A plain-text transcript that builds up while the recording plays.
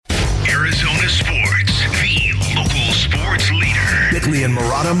Arizona sports, the local sports leader. Bickley and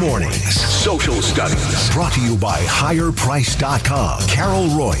Marotta Mornings. Social Studies. Brought to you by HigherPrice.com. Carol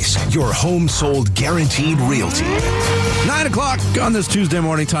Royce, your home sold guaranteed realty. 9 o'clock on this Tuesday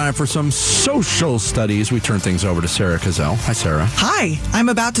morning, time for some social studies. We turn things over to Sarah Cazell. Hi, Sarah. Hi. I'm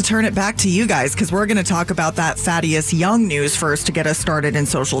about to turn it back to you guys because we're going to talk about that Thaddeus Young news first to get us started in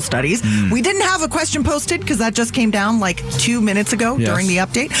social studies. We didn't have a question posted because that just came down like 2 minutes ago during the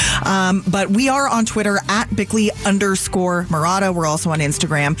update. But we are on Twitter at Bickley_Marotta. We're also on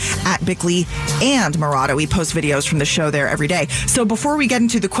Instagram at Bickley and Marotta. We post videos from the show there every day. So before we get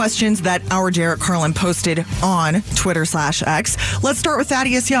into the questions that our Jarrett Carlin posted on Twitter/X, let's start with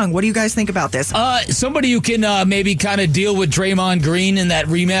Thaddeus Young. What do you guys think about this? Somebody who can maybe kind of deal with Draymond Green in that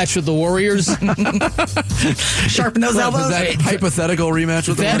rematch with the Warriors. Sharpen those elbows. Hypothetical rematch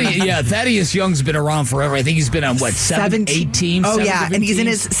with the Warriors? Yeah, Thaddeus Young's been around forever. I think he's been on, 8 teams? Oh, yeah, 7 and he's in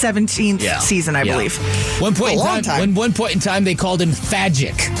teams? his 17th season, I believe. One point in time, they called him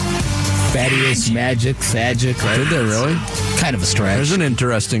Thagic. Thaddeus Magic, Thagic. Right? Did they really? Kind of a stretch. There's an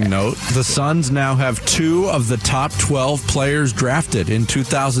interesting note. The Suns now have 2 of the top 12 players drafted in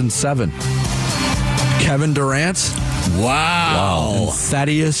 2007. Kevin Durant. Wow. And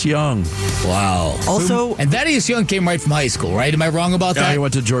Thaddeus Young. Wow. Also, and Thaddeus Young came right from high school, right? Am I wrong about that? He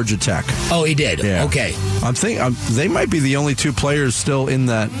went to Georgia Tech. Oh, he did? Yeah. Okay. I'm thinking they might be the only 2 players still in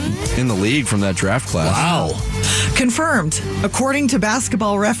the league from that draft class. Wow. Confirmed. According to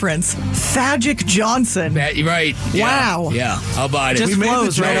Basketball Reference, Thagic Johnson. Right. Wow. Yeah. How about it? Just We made the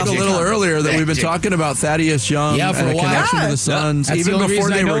flows right joke off a your little tongue. earlier that we've been talking about Thaddeus Young for and a a while. connection to Yeah. the Suns, That's even the only before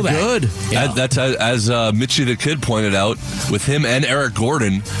reason they I know were that. good. Yeah. That's as Mitchie the Kid pointed out, with him and Eric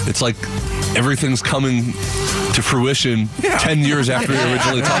Gordon, it's like everything's coming to fruition 10 years after we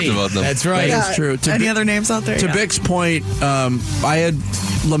originally talked about them. That's right. That is true. Any other names out there? To Yeah. Bick's point, I had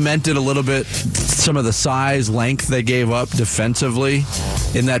lamented a little bit some of the size, length they gave up defensively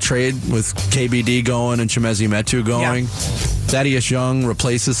in that trade with KBD going and Chimezie Metu going. Thaddeus Young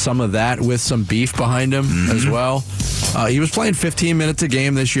replaces some of that with some beef behind him as well. He was playing 15 minutes a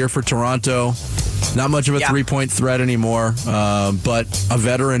game this year for Toronto. Not much of a three-point threat anymore, but a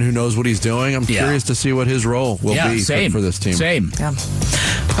veteran who knows what he's doing. I'm curious to see what his role will be for this team. Same. Yeah.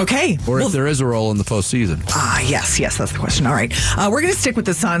 Okay. Or if there is a role in the postseason. Yes, that's the question. All right. We're going to stick with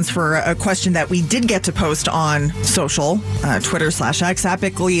the Suns for a question that we did get to post on social, Twitter/X, at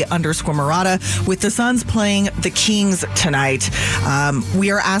Bickley_Marotta. With the Suns playing the Kings tonight,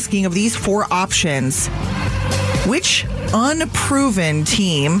 we are asking of these 4 options, which unproven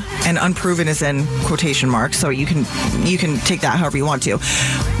team, and unproven is in quotation marks, so you can take that however you want to.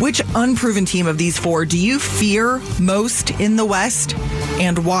 Which unproven team of these 4 do you fear most in the West,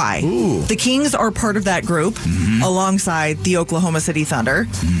 and why? Ooh. The Kings are part of that group, alongside the Oklahoma City Thunder,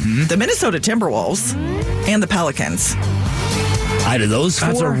 the Minnesota Timberwolves, and the Pelicans. Out of those 4?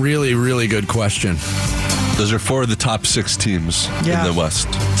 That's a really, really good question. Those are 4 of the top 6 teams in the West.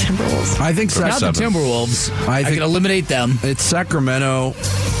 Timberwolves. I think Not the Timberwolves. I think can eliminate them. it's Sacramento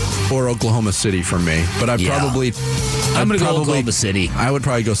or Oklahoma City for me. But I'm going to go Oklahoma City. I would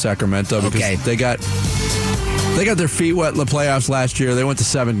probably go Sacramento because they got their feet wet in the playoffs last year. They went to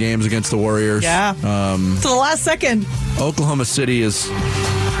 7 games against the Warriors. Yeah. To the last second. Oklahoma City is...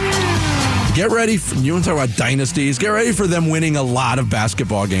 Get ready. You want to talk about dynasties? Get ready for them winning a lot of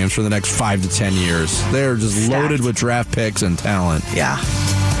basketball games for the next 5 to 10 years. They're just loaded with draft picks and talent. Yeah.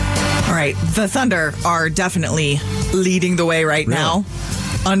 All right. The Thunder are definitely leading the way right now.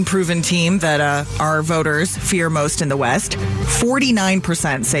 Unproven team that our voters fear most in the West.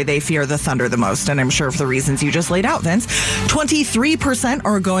 49% say they fear the Thunder the most, and I'm sure for the reasons you just laid out, Vince. 23%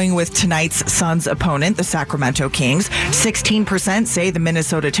 are going with tonight's Suns opponent, the Sacramento Kings. 16% say the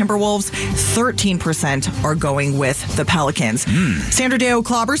Minnesota Timberwolves. 13% are going with the Pelicans. Sandra Deo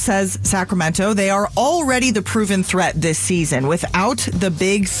Klobber says Sacramento, they are already the proven threat this season. Without the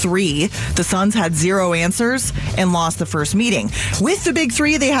big 3, the Suns had 0 answers and lost the first meeting. With the big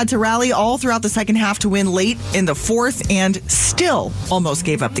 3, they had to rally all throughout the second half to win late in the 4th and still almost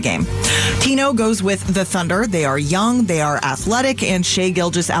gave up the game. Tino goes with the Thunder. They are young, they are athletic, and Shai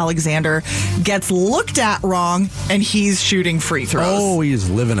Gilgeous-Alexander gets looked at wrong, and he's shooting free throws. Oh, he's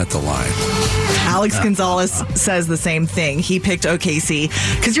living at the line. Alex Gonzalez says the same thing. He picked OKC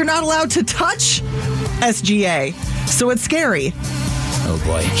because you're not allowed to touch SGA, so it's scary. Oh,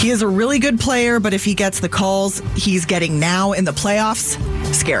 boy. He is a really good player, but if he gets the calls he's getting now in the playoffs,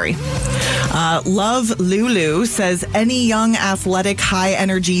 scary. Love Lulu says any young, athletic,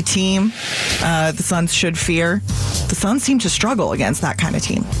 high-energy team the Suns should fear. The Suns seem to struggle against that kind of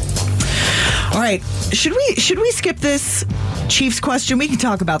team. All right. Should we skip this Chiefs question? We can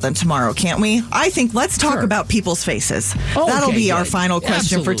talk about them tomorrow, can't we? I think let's talk about people's faces. Oh, That'll okay, be our good. final question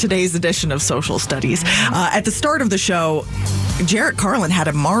Absolutely. for today's edition of Social Studies. At the start of the show, Jarrett Carlin had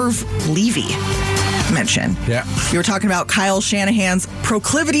a Marv Levy mention. Yeah. You were talking about Kyle Shanahan's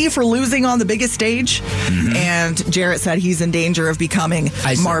proclivity for losing on the biggest stage, and Jarrett said he's in danger of becoming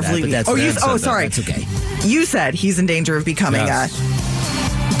I said Marv that, Levy. but that's Sorry. That's okay. You said he's in danger of becoming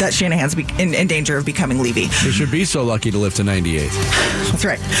that Shanahan's in danger of becoming Levy. He should be so lucky to live to 98. That's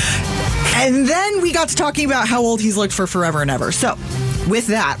right. And then we got to talking about how old he's looked for forever and ever. So, with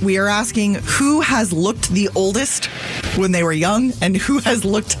that, we are asking who has looked the oldest when they were young and who has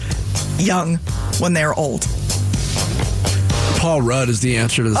looked young when they were old. Paul Rudd is the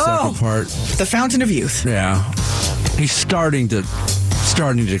answer to the second part. The fountain of youth. Yeah. He's starting to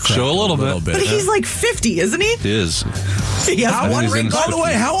crack Show a little bit. But he's like 50, isn't he? He is. He has I think one he's in ring. his By the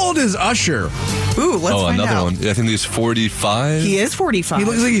way, how old is Usher? Ooh, let's find another out. one. I think he's 45. He is 45. He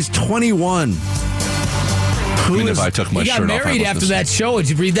looks like he's 21. I mean, if I took my He got shirt off, married I after that show. Did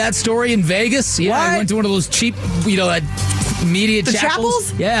you read that story in Vegas? Yeah, What? I went to one of those cheap, media The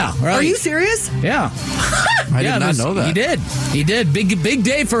chapels? Yeah, right. Are you serious? Yeah. I did not know that. He did. Big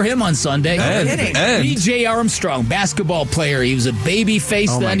day for him on Sunday. kidding. And B.J. Armstrong, basketball player. He was a baby face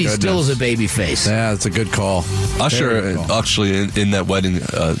Oh, my then. He still goodness. is a baby face. Yeah, that's a good call. Usher Very good call. actually in that wedding,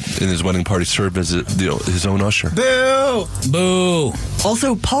 in his wedding party, served as his own usher. Boo. Boo.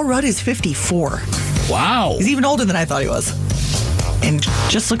 Also, Paul Rudd is 54. Wow. He's even older than I thought he was. And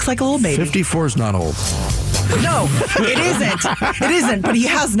just looks like a little baby. 54 is not old. No, it isn't. It isn't, but he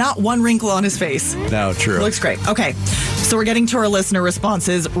has not one wrinkle on his face. No, true. Looks great. Okay, so we're getting to our listener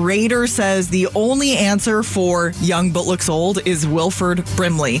responses. Raider says the only answer for young but looks old is Wilford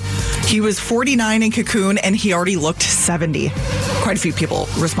Brimley. He was 49 in Cocoon, and he already looked 70. Quite a few people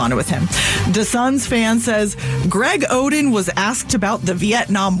responded with him. DeSuns fan says Greg Oden was asked about the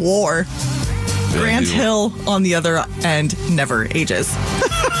Vietnam War. Grant Hill, on the other end, never ages.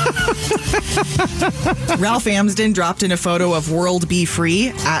 Ralph Amsden dropped in a photo of World Be Free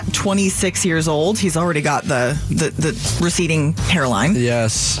at 26 years old. He's already got the receding hairline.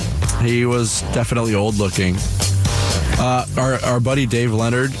 Yes, he was definitely old looking. Our buddy Dave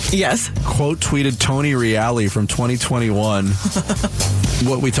Leonard Yes. quote tweeted Tony Reale from 2021.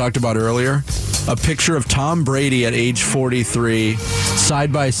 What we talked about earlier. A picture of Tom Brady at age 43,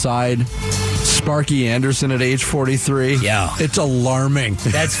 side by side. Sparky Anderson at age 43. Yeah. It's alarming.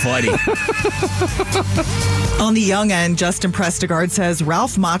 That's funny. On the young end, Justin Prestigard says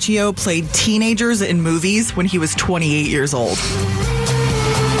Ralph Macchio played teenagers in movies when he was 28 years old.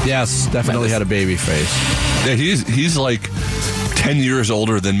 Yes, definitely had a baby face. Yeah, he's like 10 years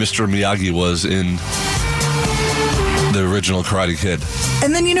older than Mr. Miyagi was in the original Karate Kid.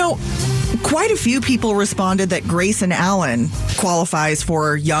 And then, quite a few people responded that Grayson Allen qualifies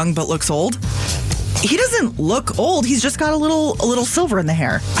for young but looks old. He doesn't look old. He's just got a little silver in the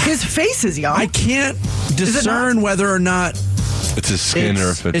hair. His face is young. I can't discern whether or not It's his skin or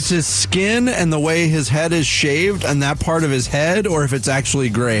if it's his skin and the way his head is shaved and that part of his head, or if it's actually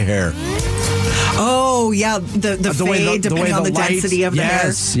gray hair. Oh, yeah, the fade, depending on the lights, density of the hair.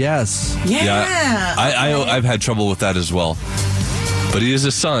 Yes. Yeah. I've had trouble with that as well. But he is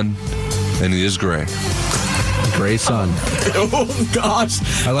a son, and he is gray. Gray son. Oh,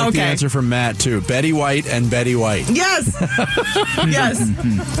 gosh. I like the answer from Matt, too. Betty White and Betty White. Yes. Yes.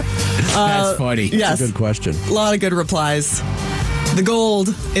 That's funny. Yes. That's a good question. A lot of good replies. The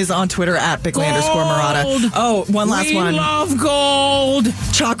gold is on Twitter at Bickley _Marotta. Oh, one last one. We love gold.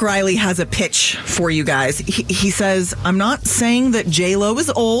 Chalk Riley has a pitch for you guys. He says, I'm not saying that J-Lo is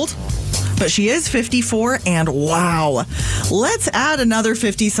old, but she is 54, and wow. Let's add another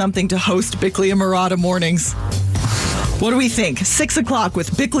 50-something to host Bickley and Marotta mornings. What do we think? 6 o'clock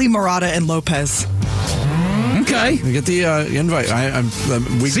with Bickley, Marotta, and Lopez. Okay. We get the invite.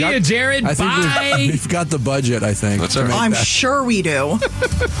 See you, Jared. I think Bye. we've got the budget, I think. That's all right. I'm sure we do.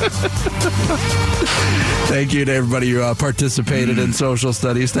 Thank you to everybody who participated in social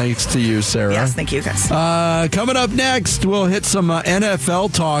studies. Thanks to you, Sarah. Yes, thank you, guys. Coming up next, we'll hit some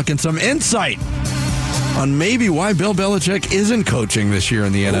NFL talk and some insight on maybe why Bill Belichick isn't coaching this year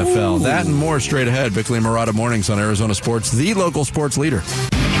in the NFL. Ooh. That and more straight ahead. Bickley and Marotta mornings on Arizona Sports, the local sports leader.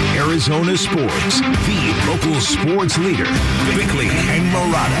 Arizona Sports, the local sports leader. Bickley and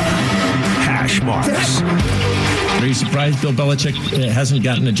Marotta. Hash marks. Are you surprised Bill Belichick hasn't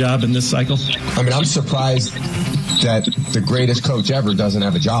gotten a job in this cycle? I mean, I'm surprised that the greatest coach ever doesn't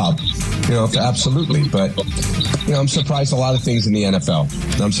have a job. Absolutely. But, I'm surprised a lot of things in the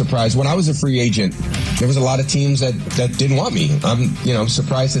NFL. I'm surprised. When I was a free agent, there was a lot of teams that didn't want me. I'm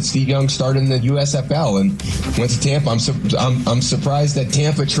surprised that Steve Young started in the USFL and went to Tampa. I'm surprised that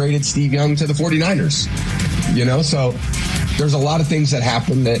Tampa traded Steve Young to the 49ers. So there's a lot of things that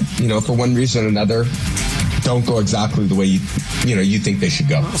happen that, for one reason or another, don't go exactly the way you think they should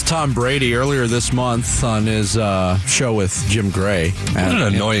go. It was Tom Brady earlier this month on his show with Jim Gray. What an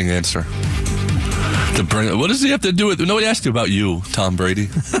annoying answer. What does he have to do with? Nobody asked you about you, Tom Brady.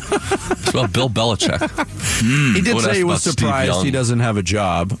 It's about Bill Belichick. He did say he was surprised he doesn't have a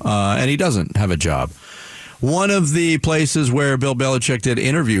job, and he doesn't have a job. One of the places where Bill Belichick did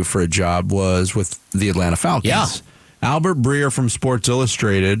interview for a job was with the Atlanta Falcons. Yeah. Albert Breer from Sports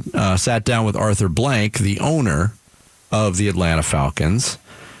Illustrated sat down with Arthur Blank, the owner of the Atlanta Falcons,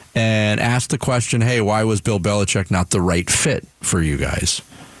 and asked the question, hey, why was Bill Belichick not the right fit for you guys?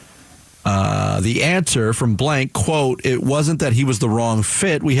 The answer from Blank, quote, it wasn't that he was the wrong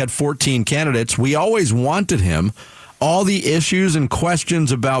fit. We had 14 candidates. We always wanted him. All the issues and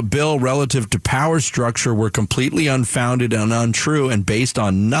questions about Bill relative to power structure were completely unfounded and untrue and based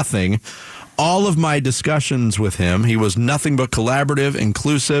on nothing. All of my discussions with him, he was nothing but collaborative,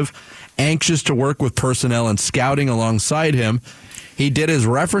 inclusive, anxious to work with personnel and scouting alongside him. He did his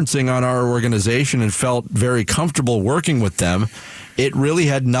referencing on our organization and felt very comfortable working with them. It really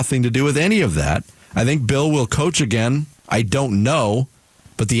had nothing to do with any of that. I think Bill will coach again. I don't know,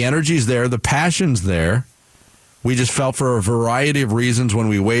 but the energy's there, the passion's there. We just felt for a variety of reasons when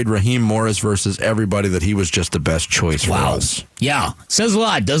we weighed Raheem Morris versus everybody that he was just the best choice for us. Yeah. Says a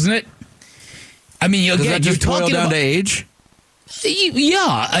lot, doesn't it? I mean, does that just you're boil talking down about to age? Yeah,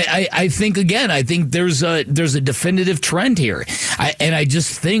 I think there's a definitive trend here, and I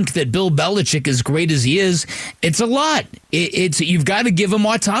just think that Bill Belichick, as great as he is, it's a lot. You've got to give him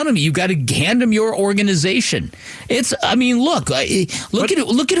autonomy. You've got to hand him your organization. Look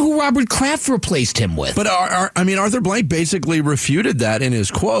at who Robert Kraft replaced him with. But Arthur Blank basically refuted that in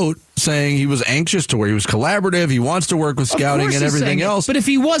his quote, saying he was anxious to where he was collaborative. He wants to work with scouting and everything else. But if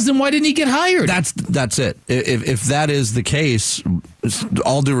he was, then why didn't he get hired? That's it. If that is the case,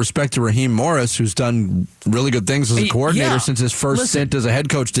 all due respect to Raheem Morris, who's done really good things as a coordinator since his first stint as a head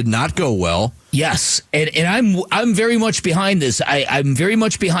coach did not go well. Yes, and I'm very much behind this. I'm very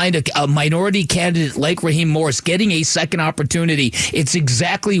much behind a minority candidate like Raheem Morris getting a second opportunity. It's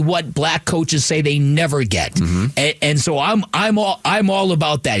exactly what black coaches say they never get, and so I'm all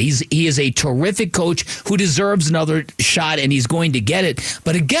about that. He is a terrific coach who deserves another shot, and he's going to get it.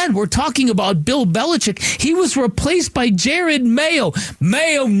 But again, we're talking about Bill Belichick. He was replaced by Jared Mayo.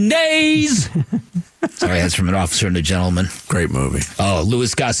 Mayonnaise. Sorry, that's from An Officer and a Gentleman. Great movie. Oh,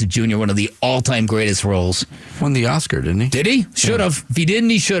 Louis Gossett Jr., one of the all-time greatest roles. Won the Oscar, didn't he? Did he? Should have. If he didn't,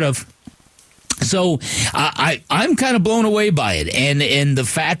 he should have. So I'm kind of blown away by it, and the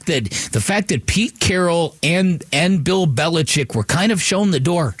fact that Pete Carroll and Bill Belichick were kind of shown the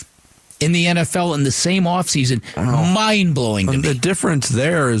door in the NFL in the same offseason, mind-blowing to me. The difference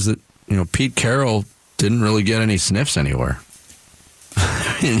there is that Pete Carroll didn't really get any sniffs anywhere.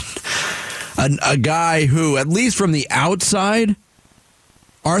 A guy who, at least from the outside,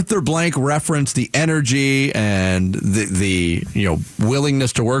 Arthur Blank referenced the energy and the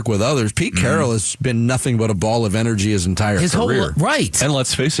willingness to work with others. Pete Carroll has been nothing but a ball of energy his entire career. Right. And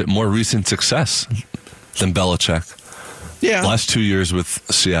let's face it, more recent success than Belichick. Yeah. Last 2 years with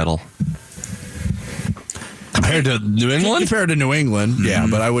Seattle. Compared to New England? Compared to New England, yeah,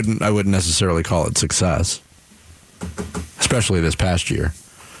 but I wouldn't necessarily call it success. Especially this past year.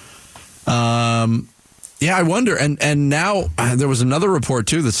 Yeah, I wonder. And now there was another report,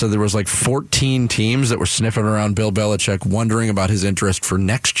 too, that said there was like 14 teams that were sniffing around Bill Belichick, wondering about his interest for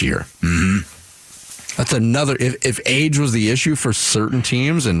next year. That's another. If age was the issue for certain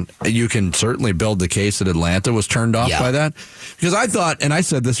teams, and you can certainly build the case that Atlanta was turned off by that. Because I thought, and I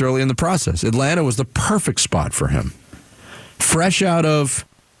said this early in the process, Atlanta was the perfect spot for him. Fresh out of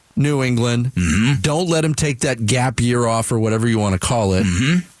New England. Don't let him take that gap year off or whatever you want to call it.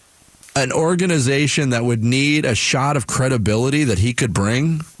 An organization that would need a shot of credibility that he could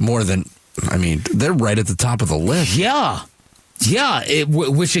bring more than, they're right at the top of the list. Yeah. Yeah,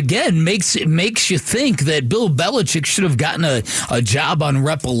 which again makes you think that Bill Belichick should have gotten a job on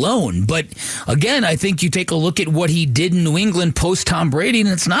rep alone. But again, I think you take a look at what he did in New England post Tom Brady, and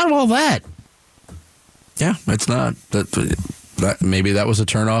it's not all that. Yeah, it's not. That maybe that was a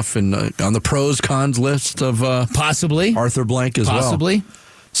turnoff on the pros cons list of possibly Arthur Blank as well. Possibly.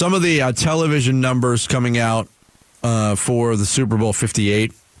 Some of the television numbers coming out for the Super Bowl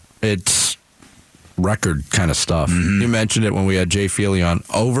 58, it's record kind of stuff. You mentioned it when we had Jay Feely on.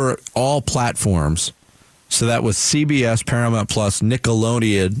 Over all platforms. So that was CBS, Paramount Plus,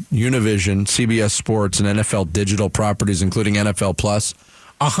 Nickelodeon, Univision, CBS Sports, and NFL digital properties, including NFL Plus.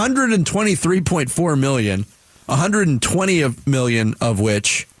 123.4 million, 120 million of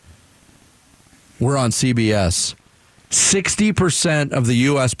which were on CBS. 60% of the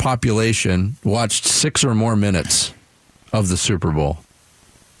U.S. population watched 6 or more minutes of the Super Bowl,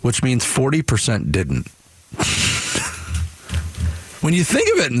 which means 40% didn't. When you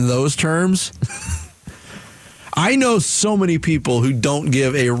think of it in those terms, I know so many people who don't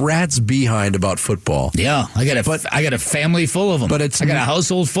give a rat's behind about football. Yeah, I got a family full of them. But I got a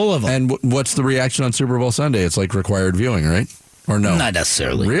household full of them. And what's the reaction on Super Bowl Sunday? It's like required viewing, right? Or no? Not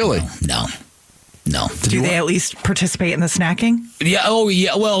necessarily. Really? No. Do they at least participate in the snacking? Yeah. Oh,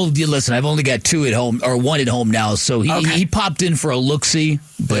 yeah. Well, listen, I've only got 2 at home, or 1 at home now. So he popped in for a look-see.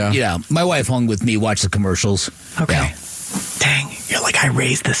 But yeah, my wife hung with me, watched the commercials. Okay. Yeah. Dang, you're like, I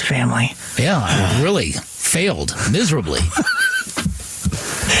raised this family. Yeah, I really failed miserably.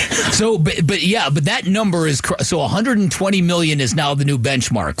 So, but that number is so 120 million is now the new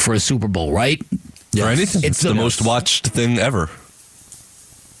benchmark for a Super Bowl, right? Yeah, anything. It's the most watched thing ever.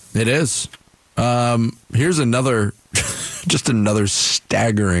 It is. Here's another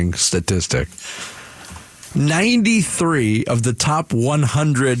staggering statistic. 93 of the top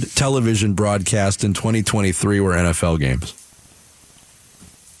 100 television broadcasts in 2023 were NFL games.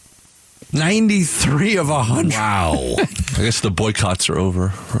 93 of 100. Wow. I guess the boycotts are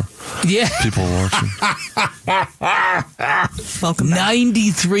over. Yeah. People watching. Welcome back.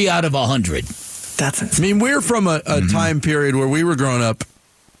 93 out of 100. That's insane. I mean, we're from a time period where we were growing up.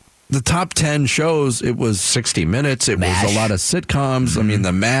 The top 10 shows, it was 60 Minutes. It MASH. was a lot of sitcoms. I mean,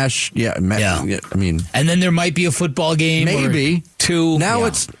 the MASH. Yeah. I mean, and then there might be a football game. Maybe. Or 2.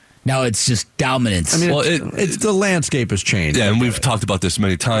 Now it's just dominance. I mean, it's the landscape has changed. Yeah, and we've talked about this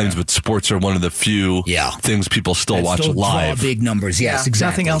many times, but sports are one of the few things people still watch live. Draw big numbers, yes,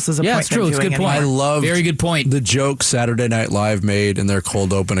 exactly. Nothing else is a point. Yeah, it's true. It's a good point. I love very good point. The joke Saturday Night Live made in their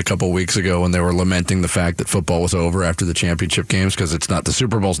cold open a couple weeks ago when they were lamenting the fact that football was over after the championship games because it's not the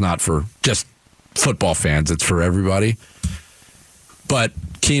Super Bowl's not for just football fans; it's for everybody. But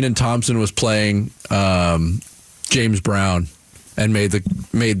Kenan Thompson was playing James Brown. And made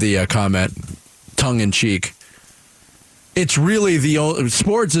the comment, tongue in cheek. It's really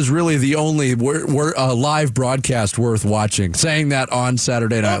sports is really the only live broadcast worth watching. Saying that on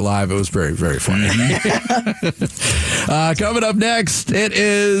Saturday Night Live, it was very, very funny. Coming up next, it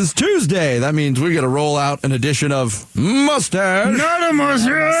is Tuesday. That means we're going to roll out an edition of Mustache. Not a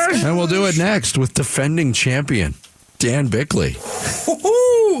mustache. And we'll do it next with defending champion Dan Bickley.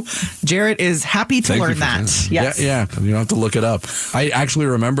 Jarrett is happy to learn that. Yes. Yeah. You don't have to look it up. I actually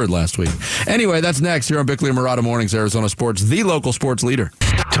remembered last week. Anyway, that's next here on Bickley and Marotta Mornings, Arizona Sports, the local sports leader.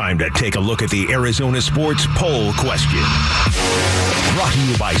 Time to take a look at the Arizona Sports poll question. Brought to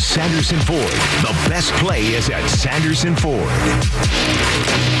you by Sanderson Ford. The best play is at Sanderson Ford.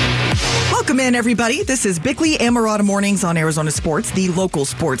 Welcome in, everybody. This is Bickley and Marotta Mornings on Arizona Sports, the local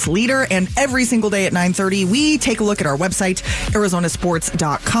sports leader. And every single day at 9:30, we take a look at our website,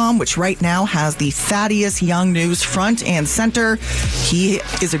 arizonasports.com, which right now has the Thaddeus Young news front and center. He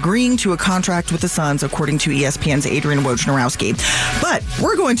is agreeing to a contract with the Suns, according to ESPN's Adrian Wojnarowski. But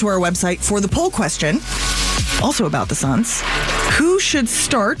we're going to our website for the poll question, also about the Suns. Who should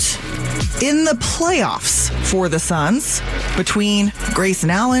start in the playoffs for the Suns between Grayson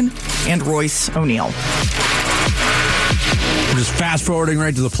Allen and Royce O'Neal? We're just fast forwarding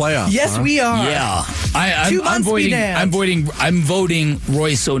right to the playoffs. Yes, we are. Yeah, I'm voting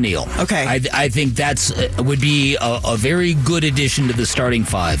Royce O'Neal. Okay, I think that's would be a very good addition to the starting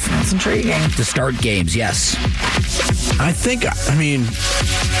 5. That's intriguing. To start games, yes. I mean,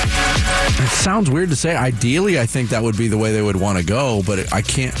 it sounds weird to say. Ideally, I think that would be the way they would want to go, but I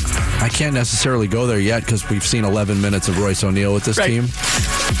can't necessarily go there yet because we've seen 11 minutes of Royce O'Neal with this team.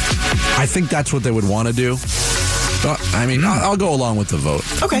 I think that's what they would want to do. I mean, I'll go along with the vote.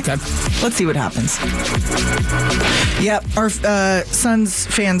 Okay. Let's see what happens. Yep, our Suns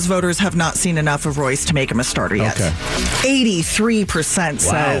fans, voters have not seen enough of Royce to make him a starter yet. Okay. 83%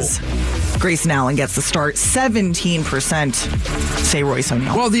 says Grayson Allen gets the start. 17% say Royce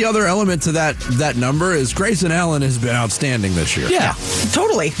O'Neal. Well, the other element to that number is Grayson Allen has been outstanding this year. Yeah,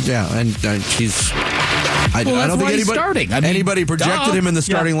 totally. Yeah, and he's... I don't think anybody projected him in the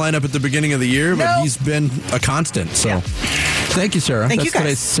starting lineup at the beginning of the year, but he's been a constant. So thank you, Sarah. Thank That's you guys.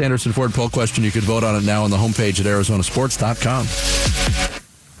 Today's Sanderson Ford poll question. You could vote on it now on the homepage at arizonasports.com.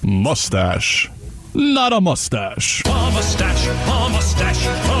 Mustache. Not a mustache. mustache, a mustache,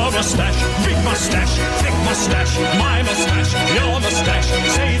 a mustache, big mustache, thick mustache, my mustache, your mustache.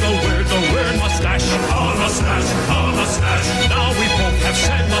 Say the word mustache, a mustache, a mustache. Now we both have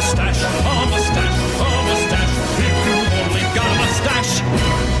said mustache, a mustache, a mustache. If you only got a mustache.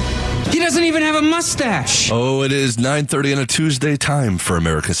 He doesn't even have a mustache. Oh, it is 9:30 on a Tuesday, time for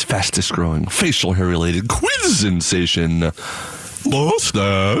America's fastest growing facial hair related quiz sensation.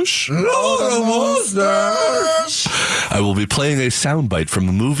 Mustache. Mustache. I will be playing a soundbite from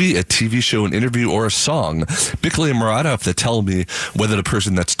a movie, a TV show, an interview, or a song. Bickley and Marotta have to tell me whether the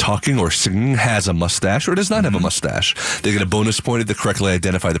person that's talking or singing has a mustache or does not have a mustache. They get a bonus point if they correctly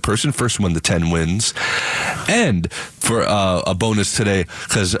identify the person. First one to 10 wins. And for a bonus today,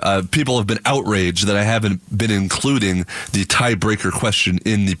 because people have been outraged that I haven't been including the tiebreaker question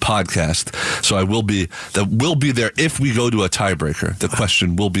in the podcast. So that will be there if we go to a tiebreaker. The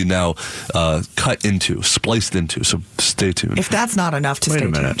question will be now spliced into. So stay tuned. If that's not enough to stay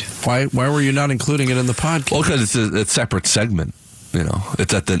tuned. Why were you not including it in the podcast? Well, because it's a separate segment. You know,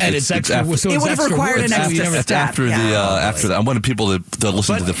 it's at the. And it's extra. After, so it would have required an extra step. It's after after that. I wanted people to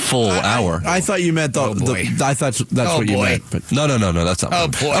listen to the full hour. I thought you meant I thought that's what you meant. But no, that's not. Oh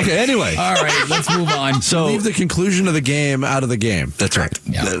boy. Okay. Anyway. All right. Let's move on. So leave the conclusion of the game out of the game. That's right.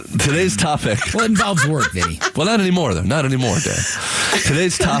 Yeah. Today's topic. Well, it involves work, Vinny. Well, not anymore though. Not anymore, Dan.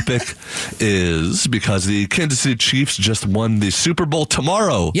 Today's topic is because the Kansas City Chiefs just won the Super Bowl.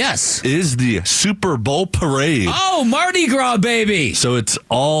 Tomorrow. Yes. Is the Super Bowl parade. Oh, Mardi Gras, baby. So it's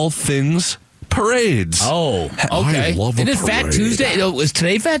all things parades. Oh, okay. I love a It is Fat parade. Tuesday. Was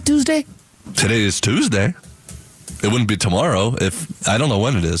today Fat Tuesday? Today is Tuesday. It wouldn't be tomorrow I don't know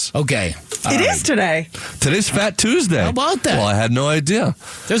when it is. Okay. It is today. Today's Fat Tuesday. How about that? Well, I had no idea.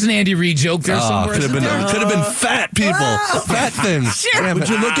 There's an Andy Reid joke there somewhere. Could have been fat people, fat things. Yeah, would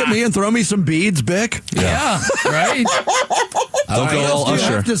you look at me and throw me some beads, Bick? Yeah, right? Don't go all You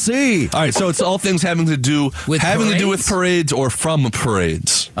Usher. have to see. All right, so it's all things having to do with parades or from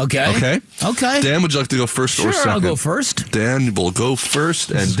parades. Okay. Okay. Dan, would you like to go first or Sure, second? I'll go first. Dan will go first,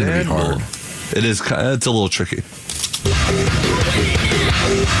 and is gonna be Dan hard. will. It is. It's a little tricky.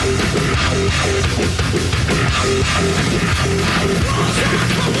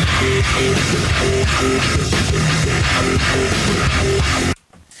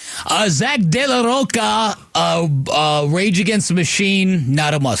 Zach De La Roca, Rage Against the Machine,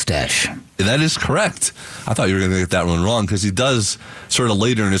 not a mustache. That is correct. I thought you were going to get that one wrong because he does sort of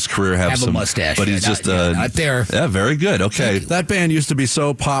later in his career have a some mustache. but he's just not there. Yeah, very good. Okay. That band used to be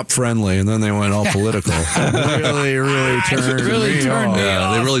so pop friendly, and then they went all political. really turned Really me turned off. me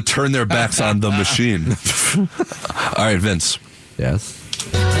Yeah, they really turn their backs on the machine. All right, Vince. Yes.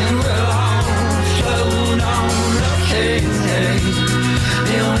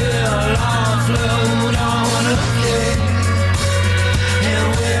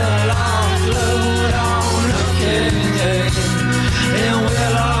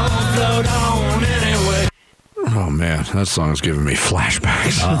 Oh man, that song's giving me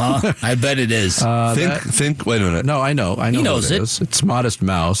flashbacks. I bet it is. Think. Wait a minute. No, I know. He knows what it. is. It's Modest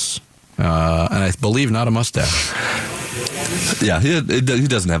Mouse, and I believe not a mustache. Yeah, he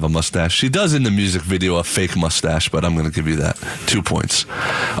doesn't have a mustache. He does in the music video a fake mustache, but I'm going to give you that 2 points.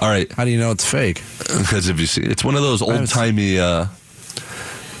 All right, How do you know it's fake? because if you see, it's one of those old timey,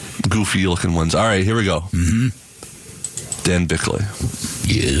 goofy looking ones. All right, here we go. Mm-hmm. Dan Bickley.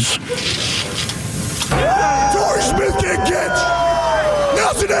 Yes. Torrey Smith can't catch.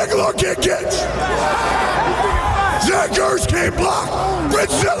 Nelson Aguilar can't catch. Zach Ertz can't block. Brett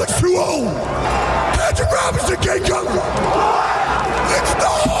Selleck's too old. Patrick Robinson can't cover. It's the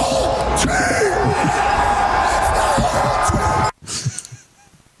whole team.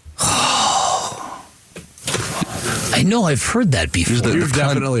 I know I've heard that before. You've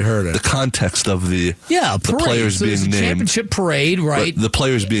definitely heard it. The context of the Parade. players So it's being a named. championship parade, right? The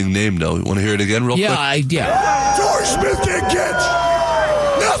players being named, though. Want to hear it again real quick? Yeah. Torrey Smith can't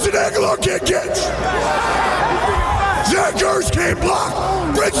catch. Nelson Aguilar can't catch. Zach Ertz can't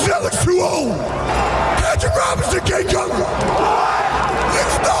block. Brett Selleck's too old. Patrick Robinson can't cover.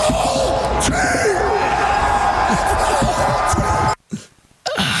 It's the whole team.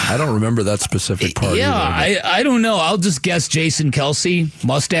 I don't remember that specific part. Yeah, either. I don't know. I'll just guess Jason Kelsey,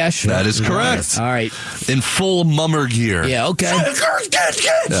 mustache. That is correct. All right. In full mummer gear. Yeah, okay.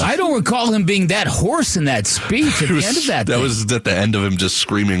 I don't recall him being that hoarse in that speech at the end of that. That thing. was at the end of him just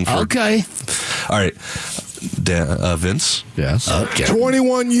screaming. Okay. All right. Vince. Yes.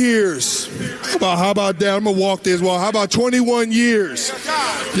 21 years. How about that? I'm going to walk this wall. How about 21 years?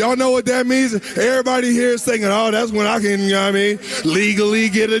 Y'all know what that means? Everybody here is thinking, oh, that's when I can, legally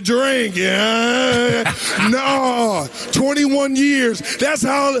get a drink. Yeah. No, 21 years. That's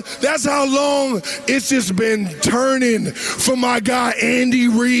how long it's just been turning for my guy, Andy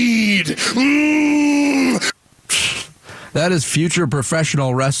Reid. That is future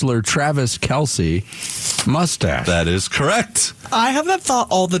professional wrestler Travis Kelce. Mustache. That is correct. I have that thought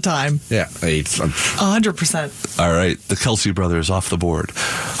all the time. Yeah. 100%. All right. The Kelce brothers off the board.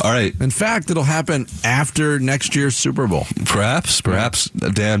 All right. In fact, it'll happen after next year's Super Bowl. Perhaps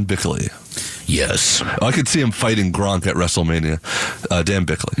Dan Bickley. Yes. I could see him fighting Gronk at WrestleMania. Dan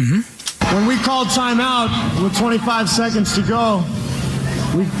Bickley. Mm-hmm. When we called timeout with 25 seconds to go,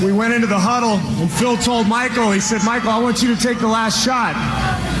 we went into the huddle, and Phil told Michael, he said, Michael, I want you to take the last shot.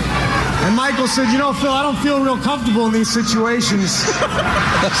 And Michael said, Phil, I don't feel real comfortable in these situations.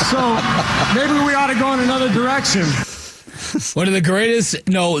 So maybe we ought to go in another direction. One of the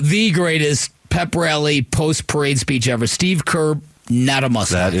greatest pep rally post-parade speech ever. Steve Kerr, not a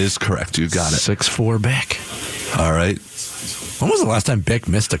mustache. That is correct. You got it. 6'4" Bick. All right. When was the last time Bick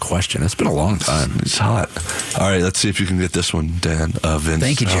missed a question? It's been a long time. It's hot. All right, let's see if you can get this one, Dan. Vince.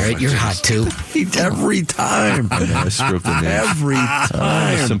 Thank you, Jarrett. You're hot, too. Every time. I stroked the name. Every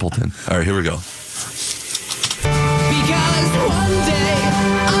time. Simpleton. All right, here we go. Because one day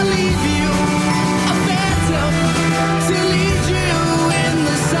I'll leave you a phantom to lead you in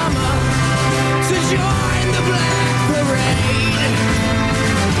the summer to join the Black Parade.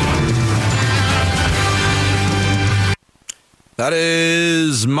 That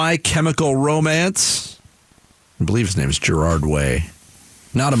is My Chemical Romance. I believe his name is Gerard Way.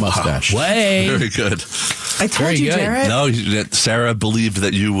 Not a mustache. Way. Very good. I told you, Jarrett. No, Sarah believed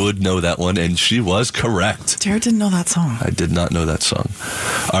that you would know that one, and she was correct. Jarrett didn't know that song. I did not know that song.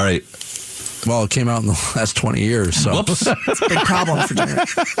 All right. Well, it came out in the last 20 years, so. Whoops. That's a big problem for Jarrett.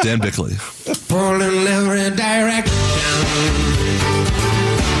 Dan Bickley. Pulling every direction.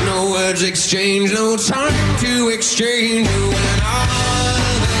 No words exchanged, no time to exchange.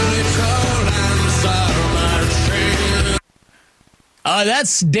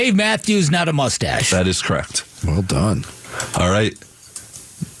 That's Dave Matthews, not a mustache. That is correct. Well done. All right.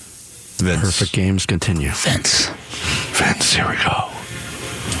 Vince. Perfect games continue. Vince, here we go.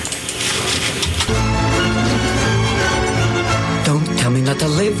 Don't tell me not to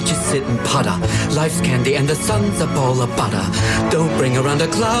live, just sit and putter. Life's candy and the sun's a bowl of butter. Don't bring around a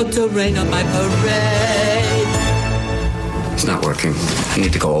cloud to rain on my parade. It's not working. I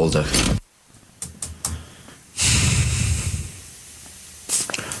need to go older.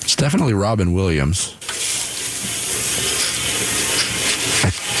 It's definitely Robin Williams.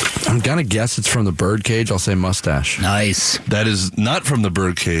 I'm going to guess it's from the Birdcage. I'll say Mustache. Nice. That is not from the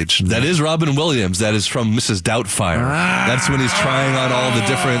Birdcage. That is Robin Williams. That is from Mrs. Doubtfire. That's when he's trying on all the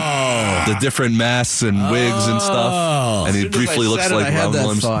different masks and wigs and stuff. And he briefly looks like Robin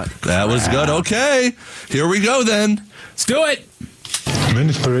Williams. That was good. Okay. Here we go then. Let's do it. When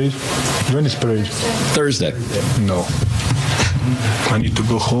is parade? Thursday. No. I need to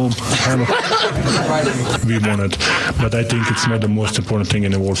go home. We won it, but I think it's not the most important thing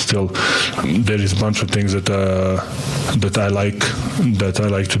in the world. Still, there is a bunch of things that I like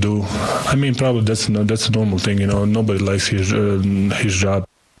to do. I mean, probably that's a normal thing. Nobody likes his job.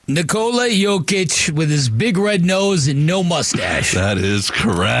 Nikola Jokic with his big red nose and no mustache. That is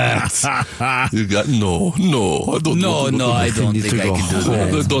correct. You got no. I don't. I don't think I can do that.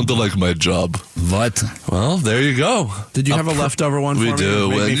 I don't like my job. What? Well, there you go. Did you have a leftover one? We for do.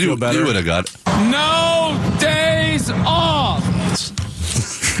 Me? Make me feel better. You would have got it. No days off.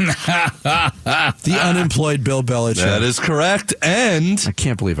 The unemployed Bill Belichick. That is correct. And I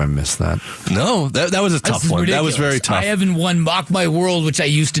can't believe I missed that. No, that was a tough one. Ridiculous. That was very tough. I haven't won Mock My World, which I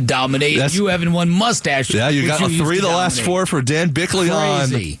used to dominate. You haven't won Mustache. Yeah, you got a 3 of the last 4 for Dan Bickley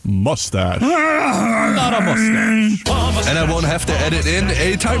Crazy. on Mustache. Not a mustache. And I won't have to edit in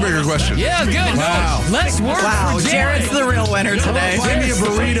a tiebreaker question. Yeah, good. Wow. Less work for Jarrett's the real winner today. Give me a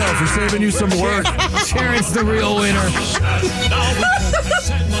burrito for saving you some work. Jarrett's the real winner.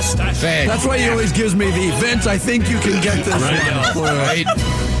 That's why he always gives me the Vince. I think you can get this one. Right.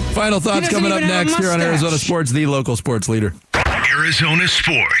 Final thoughts coming up next here on Arizona Sports, the local sports leader. Arizona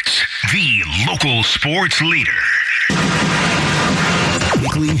Sports, the local sports leader.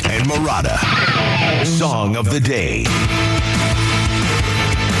 Bickley and Marotta. Song of the day.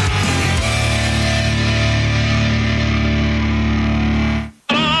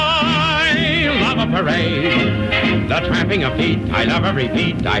 I love a parade. The tramping of feet, I love every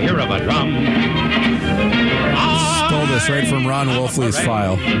beat I hear of a drum. this right from Ron Wolfley's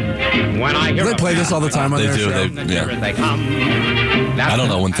file. They play this all the time on They their do. show. I don't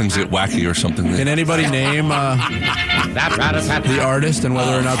know when things get wacky or something. Can anybody name the artist and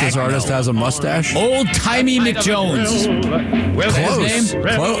whether or not this artist has a mustache? Old-timey McJones.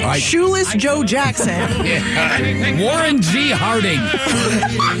 Close. Shoeless Joe Jackson. Warren G. Harding.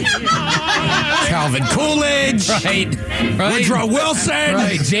 Calvin Coolidge. Right. Woodrow Wilson.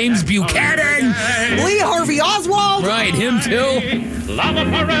 Right. James Buchanan. Lee Harvey Oswald. Right. Him too.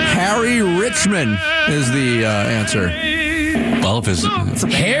 Harry Richmond is the answer. Well, if his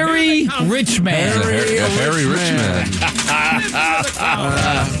Harry Richmond. Harry Richmond.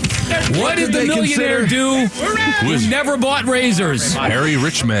 What did the millionaire do who never bought razors? Harry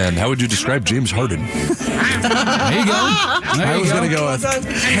Richmond. How would you describe James Harden? There you go. I was going to go with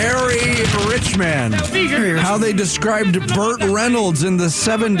Harry Richmond. How they described Burt Reynolds in the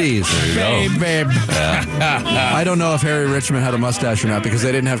 70s. There you go. Babe. I don't know if Harry Richmond had a mustache or not because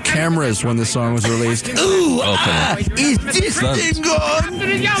they didn't have cameras when this song was released. Ooh, is this thing gone?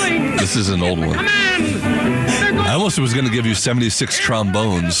 This is an old one. I almost was going to give you 76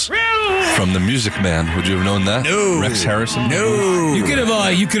 trombones from the Music Man. Would you have known that? No. Rex Harrison? No. You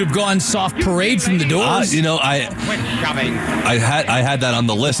could have gone Soft Parade from the Doors. I had that on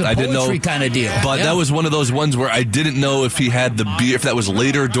the list. I didn't know poetry kind of deal. But that was one of those ones where I didn't know if he had the beard, if that was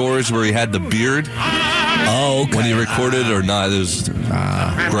later Doors where he had the beard. Oh, okay. When he recorded or not, it was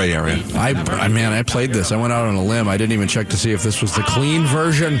gray area. I played this. I went out on a limb. I didn't even check to see if this was the clean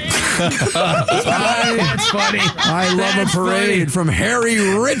version. That's funny. I love a parade from Harry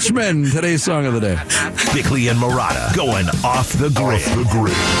Richmond. Today's song of the day. Bickley and Marotta going off the grid.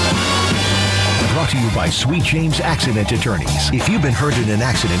 Brought to you by Sweet James Accident Attorneys. If you've been hurt in an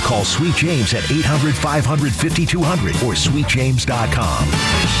accident, call Sweet James at 800-500-5200 or sweetjames.com.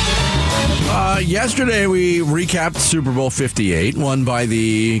 Yesterday, we recapped Super Bowl 58, won by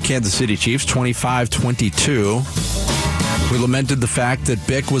the Kansas City Chiefs, 25-22. We lamented the fact that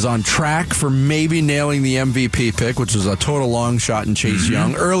Bick was on track for maybe nailing the MVP pick, which was a total long shot in Chase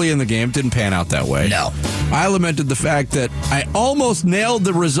Young. Early in the game, didn't pan out that way. No. I lamented the fact that I almost nailed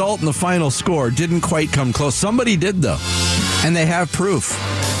the result in the final score. Didn't quite come close. Somebody did, though. And they have proof.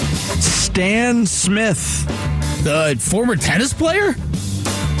 Stan Smith. The former tennis player?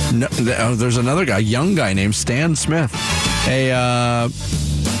 No, there's another guy, young guy named Stan Smith, a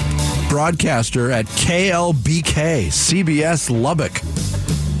broadcaster at KLBK, CBS Lubbock,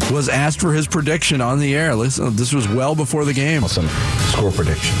 was asked for his prediction on the air. Listen, this was well before the game. Some score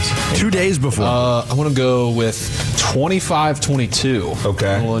predictions. 2 days before. I want to go with 25-22.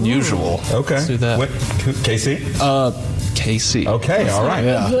 Okay. A little unusual. Okay. Let's do that. What, KC? KC. Okay, all right.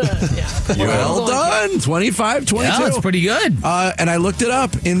 Yeah. Well done. 25-22. Yeah, that's pretty good. And I looked it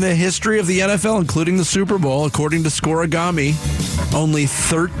up. In the history of the NFL, including the Super Bowl, according to Scorigami, only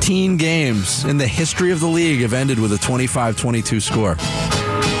 13 games in the history of the league have ended with a 25-22 score.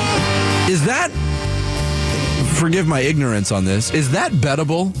 Is that, forgive my ignorance on this, is that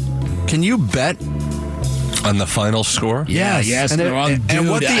bettable? Can you bet on the final score? Yes. And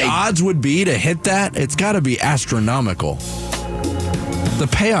what the odds would be to hit that, it's got to be astronomical. The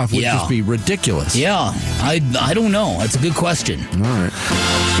payoff would just be ridiculous. Yeah, I don't know. That's a good question. All right.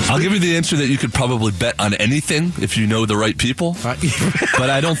 I'll give you the answer that you could probably bet on anything if you know the right people. But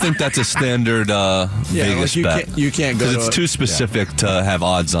I don't think that's a standard Vegas bet. You can't go to because it's too specific to have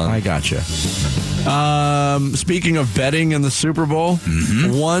odds on. I gotcha. Speaking of betting in the Super Bowl,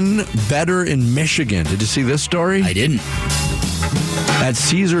 one bettor in Michigan. Did you see this story? I didn't. At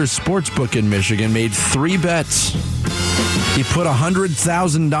Caesars Sportsbook in Michigan, made 3 bets. He put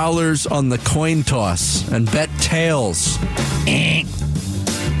 $100,000 on the coin toss and bet tails. He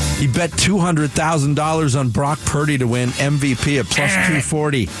bet $200,000 on Brock Purdy to win MVP at plus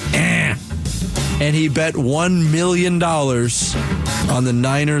 240. And he bet $1 million on the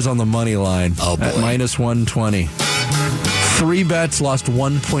Niners on the money line at minus 120. 3 bets, lost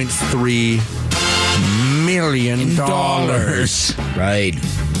 $1.3 million. Right.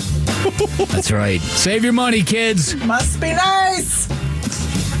 That's right. Save your money, kids. Must be nice.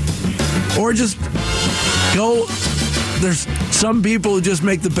 Or just go. There's some people who just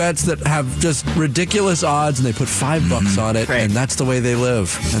make the bets that have just ridiculous odds and they put $5 on it, and that's the way they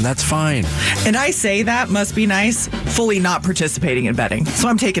live, and that's fine. And I say that must be nice, fully not participating in betting. So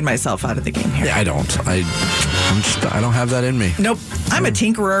I'm taking myself out of the game here. Yeah, I don't. I don't have that in me. Nope. I'm a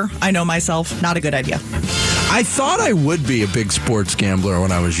tinkerer. I know myself. Not a good idea. I thought I would be a big sports gambler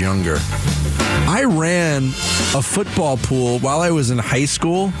when I was younger. I ran a football pool while I was in high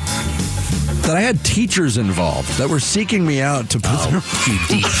school that I had teachers involved that were seeking me out to put you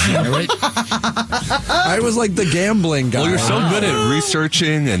degenerate. I was like the gambling guy. Well, you're so good at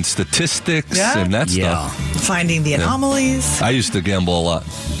researching and statistics and that stuff. Finding the anomalies. I used to gamble a lot.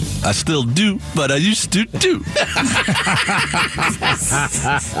 I still do, but I used to too.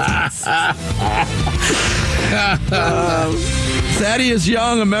 Thaddeus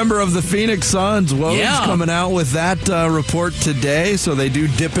Young, a member of the Phoenix Suns, coming out with that report today. So they do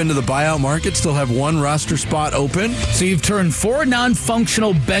dip into the buyout market, still have one roster spot open. So you've turned 4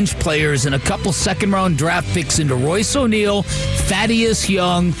 non-functional bench players and a couple second-round draft picks into Royce O'Neal, Thaddeus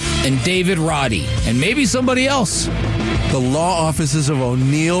Young, and David Roddy, and maybe somebody else. The law offices of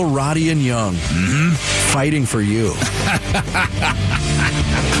O'Neal, Roddy, and Young fighting for you.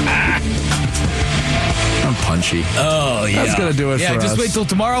 I'm punchy. Oh, yeah. That's going to do it for us. Yeah, just wait till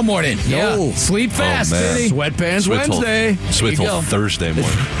tomorrow morning. Yeah. Sleep fast, Vinny. Sweatpants Wednesday. Wait till Thursday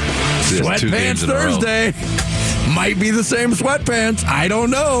morning. Sweatpants Thursday. Might be the same sweatpants. I don't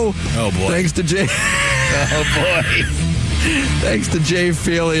know. Oh, boy. Thanks to Jay. Oh, boy. Thanks to Jay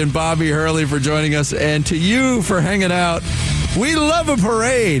Feely and Bobby Hurley for joining us, and to you for hanging out. We love a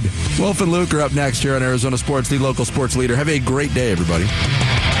parade. Wolf and Luke are up next here on Arizona Sports, the local sports leader. Have a great day, everybody.